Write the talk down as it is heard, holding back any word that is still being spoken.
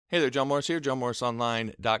Hey there, John Morris here,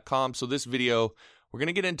 johnmorrisonline.com. So this video, we're going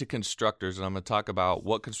to get into constructors, and I'm going to talk about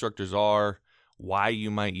what constructors are, why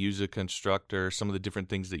you might use a constructor, some of the different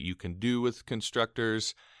things that you can do with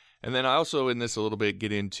constructors. And then I also, in this a little bit,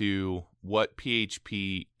 get into what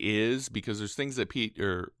PHP is, because there's things that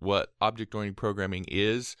what object-oriented programming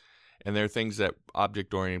is, and there are things that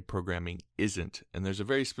object-oriented programming isn't. And there's a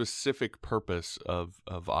very specific purpose of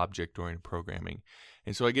object-oriented programming.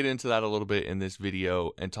 And so I get into that a little bit in this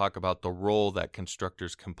video and talk about the role that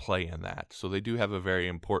constructors can play in that. So they do have a very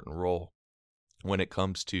important role when it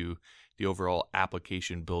comes to the overall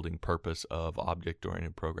application building purpose of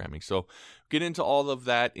object-oriented programming. So get into all of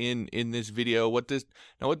that in this video. What this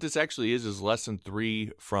actually is lesson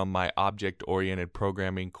 3 from my object-oriented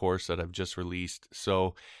programming course that I've just released.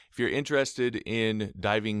 So if you're interested in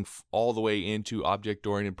diving all the way into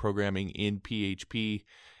object-oriented programming in PHP,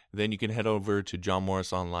 then you can head over to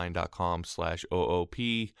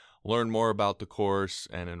johnmorrisonline.com/OOP, learn more about the course,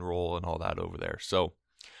 and enroll and all that over there. So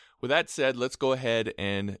with that said, let's go ahead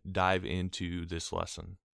and dive into this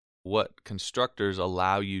lesson. What constructors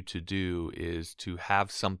allow you to do is to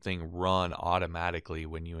have something run automatically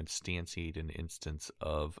when you instantiate an instance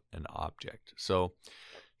of an object. So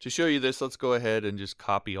to show you this, let's go ahead and just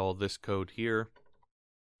copy all this code here.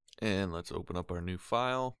 And let's open up our new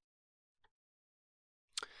file.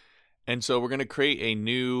 And so we're going to create a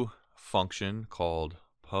new function called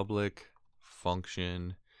public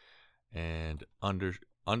function and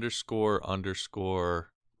underscore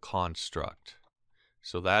construct.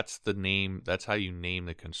 So that's the name, that's how you name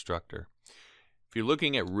the constructor. If you're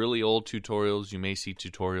looking at really old tutorials, you may see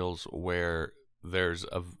tutorials where there's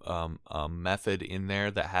a method in there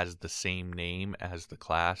that has the same name as the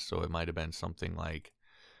class. So it might have been something like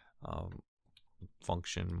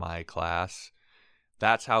function my class.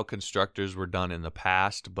 That's how constructors were done in the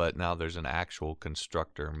past, but now there's an actual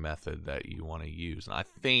constructor method that you want to use. And I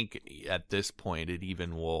think at this point it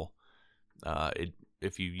even will,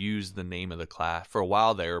 if you use the name of the class, for a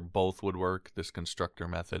while there, both would work, this constructor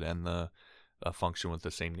method and the function with the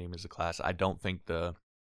same name as the class. I don't think the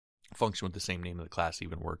function with the same name of the class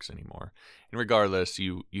even works anymore. And regardless,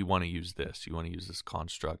 you want to use this. You want to use this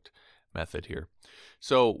construct method here.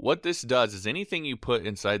 So what this does is anything you put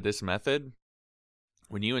inside this method,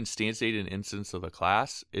 when you instantiate an instance of the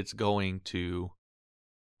class, it's going to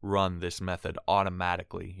run this method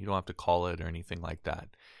automatically. You don't have to call it or anything like that.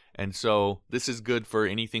 And so this is good for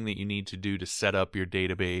anything that you need to do to set up your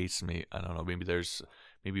database. I don't know, maybe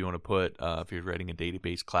you want to put, if you're writing a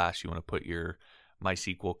database class, you want to put your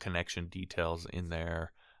MySQL connection details in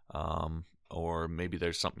there. Or maybe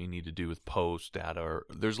there's something you need to do with post data. Or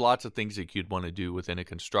there's lots of things that you'd want to do within a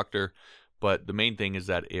constructor. But the main thing is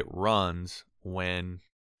that it runs when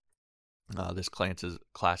this class is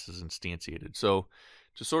instantiated. So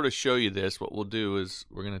to sort of show you this, what we'll do is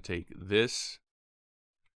we're going to take this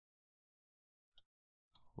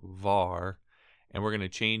var and we're going to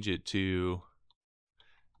change it to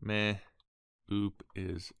meh oop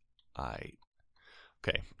is I.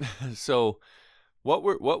 Okay, so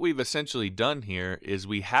what we've essentially done here is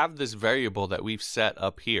we have this variable that we've set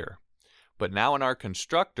up here, but now in our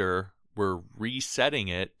constructor we're resetting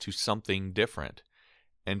it to something different.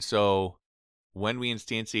 And so when we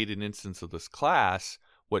instantiate an instance of this class,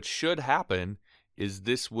 what should happen is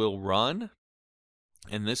this will run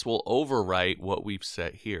and this will overwrite what we've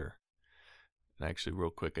set here. And actually, real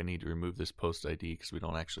quick, I need to remove this post ID because we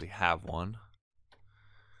don't actually have one.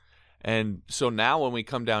 And so now when we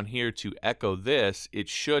come down here to echo this, it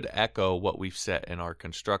should echo what we've set in our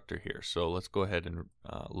constructor here. So let's go ahead and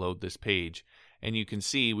load this page. And you can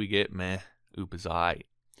see we get meh oop is I.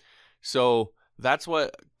 So that's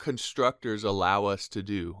what constructors allow us to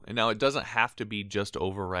do. And now it doesn't have to be just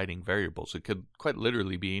overriding variables. It could quite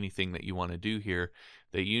literally be anything that you want to do here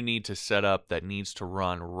that you need to set up that needs to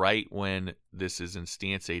run right when this is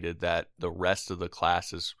instantiated, that the rest of the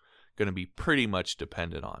class is going to be pretty much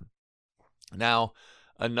dependent on. Now,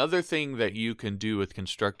 another thing that you can do with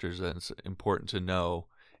constructors that's important to know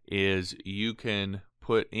is you can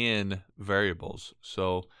put in variables.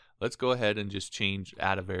 So let's go ahead and just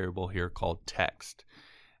add a variable here called text.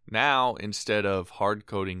 Now, instead of hard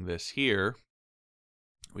coding this here,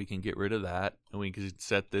 we can get rid of that and we can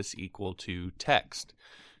set this equal to text.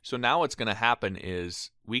 So now what's going to happen is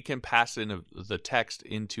we can pass in the text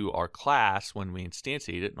into our class when we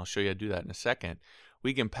instantiate it, and I'll show you how to do that in a second.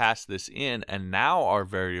 We can pass this in, and now our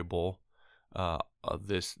variable,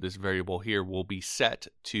 this variable here, will be set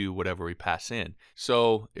to whatever we pass in.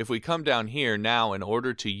 So if we come down here now, in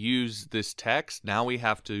order to use this text, now we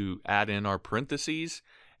have to add in our parentheses,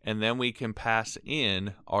 and then we can pass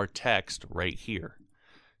in our text right here.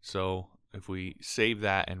 So if we save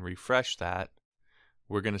that and refresh that,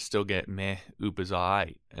 we're going to still get meh, oop is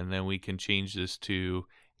alright. And then we can change this to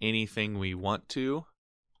anything we want to.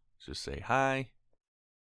 Just say hi.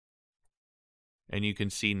 And you can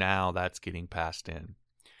see now that's getting passed in.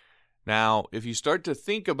 Now, if you start to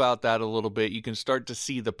think about that a little bit, you can start to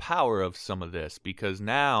see the power of some of this, because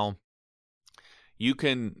now you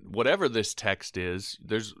can, whatever this text is,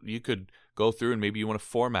 you could go through and maybe you want to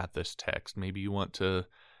format this text. Maybe you want to,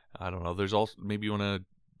 I don't know, maybe you want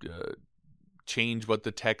to change what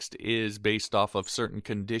the text is based off of certain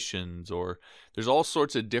conditions, or there's all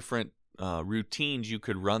sorts of different routines you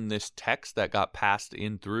could run this text that got passed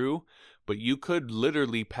in through, but you could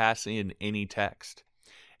literally pass in any text.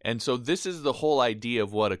 And so this is the whole idea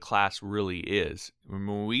of what a class really is.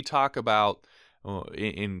 When we talk about,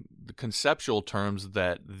 in the conceptual terms,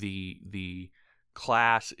 that the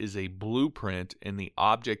class is a blueprint and the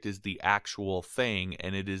object is the actual thing,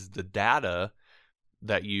 and it is the data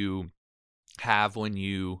that you have when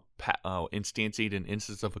you instantiate an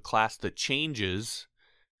instance of a class that changes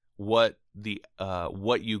what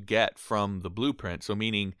you get from the blueprint. So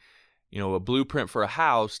meaning, a blueprint for a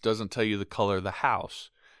house doesn't tell you the color of the house.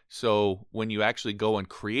 So when you actually go and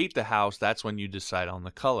create the house, that's when you decide on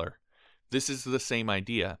the color. This is the same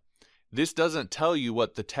idea. This doesn't tell you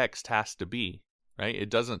what the text has to be, right? It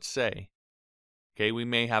doesn't say. Okay, we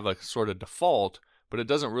may have a sort of default, but it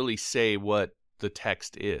doesn't really say what the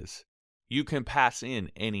text is. You can pass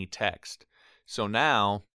in any text. So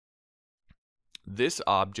now, this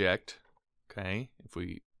object, okay, if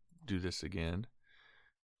we do this again,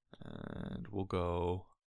 and we'll go,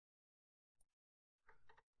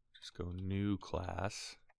 just go new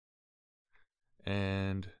class,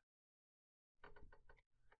 and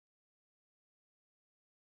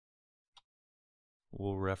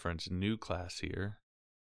we'll reference new class here.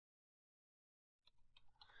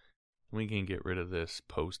 We can get rid of this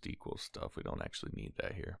post equals stuff. We don't actually need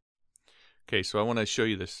that here. Okay, so I want to show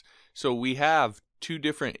you this. So we have two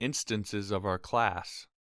different instances of our class.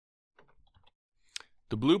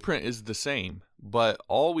 The blueprint is the same, but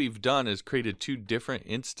all we've done is created two different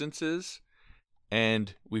instances,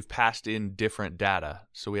 and we've passed in different data.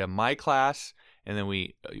 So we have my class, and then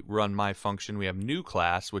we run my function. We have new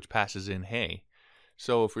class, which passes in hey.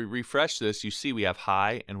 So if we refresh this, you see we have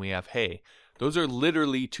hi and we have hey. Those are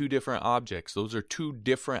literally two different objects. Those are two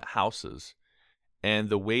different houses. And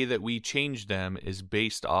the way that we change them is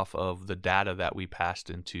based off of the data that we passed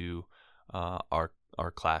into our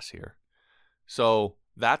class here. So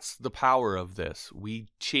that's the power of this. We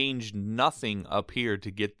changed nothing up here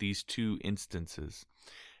to get these two instances.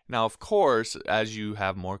 Now, of course, as you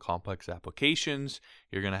have more complex applications,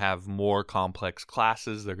 you're going to have more complex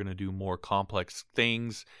classes. They're going to do more complex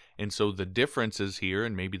things. And so the differences here,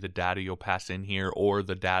 and maybe the data you'll pass in here, or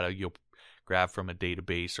the data you'll grab from a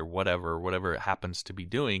database, or whatever it happens to be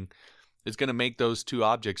doing, is going to make those two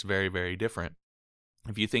objects very, very different.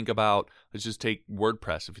 If you think about, let's just take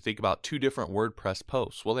WordPress. If you think about two different WordPress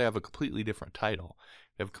posts, well, they have a completely different title.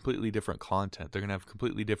 They have completely different content. They're going to have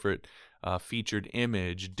completely different featured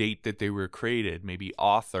image, date that they were created, maybe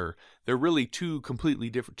author. They're really two completely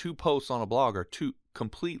different. Two posts on a blog are two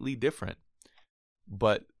completely different.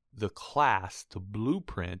 But the class, the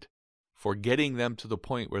blueprint for getting them to the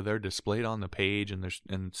point where they're displayed on the page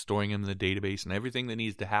and storing them in the database and everything that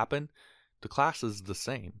needs to happen, the class is the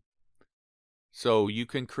same. So you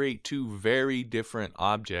can create two very different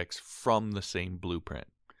objects from the same blueprint.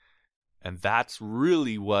 And that's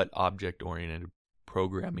really what object-oriented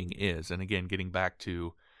programming is. And again, getting back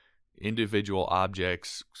to individual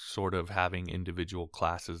objects sort of having individual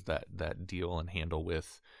classes that deal and handle their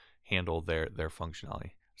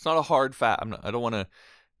functionality. It's not a hard fast. I don't want to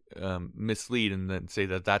mislead and then say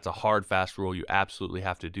that that's a hard fast rule. You absolutely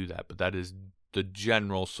have to do that. But that is the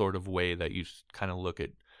general sort of way that you kind of look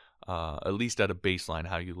at least at a baseline,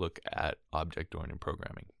 how you look at object-oriented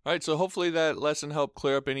programming. All right, so hopefully that lesson helped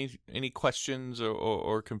clear up any questions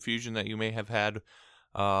or confusion that you may have had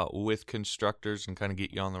with constructors, and kind of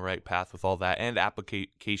get you on the right path with all that, and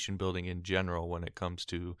application building in general when it comes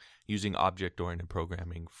to using object-oriented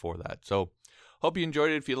programming for that. So hope you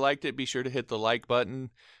enjoyed it. If you liked it, be sure to hit the like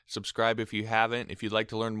button. Subscribe if you haven't. If you'd like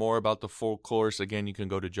to learn more about the full course, again, you can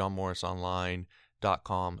go to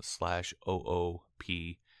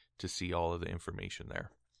johnmorrisonline.com/OOP to see all of the information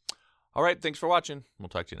there. All right, thanks for watching. We'll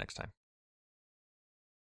talk to you next time.